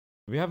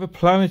We have a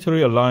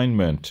planetary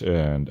alignment,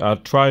 and I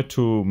tried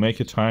to make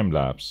a time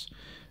lapse,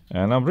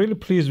 and I'm really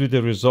pleased with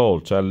the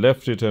result. I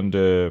left it on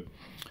the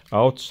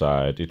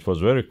outside. It was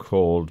very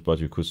cold, but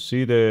you could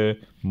see the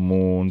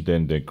moon.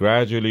 Then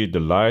gradually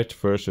the light,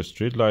 first a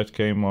street light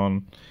came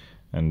on,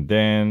 and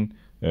then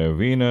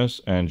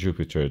Venus and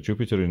Jupiter.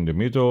 Jupiter in the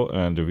middle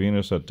and the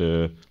Venus at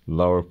the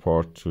lower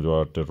part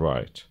toward the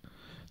right.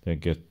 They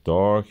get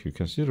dark. You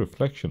can see the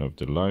reflection of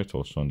the light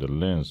also on the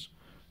lens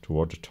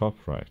toward the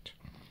top right.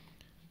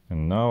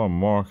 And now I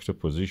mark the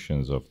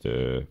positions of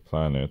the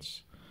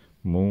planets,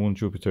 Moon,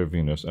 Jupiter,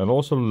 Venus, and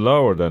also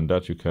lower than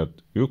that you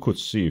could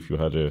see if you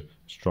had a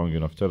strong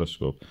enough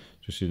telescope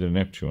to see the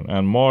Neptune.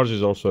 And Mars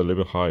is also a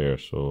little bit higher,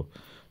 so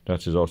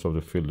that is also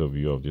the field of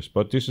view of this.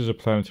 But this is a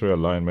planetary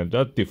alignment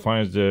that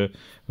defines the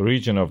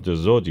region of the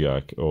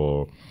Zodiac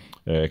or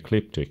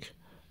ecliptic,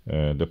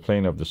 the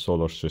plane of the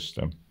solar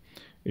system.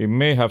 It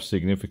may have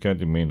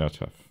significance, it may not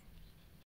have.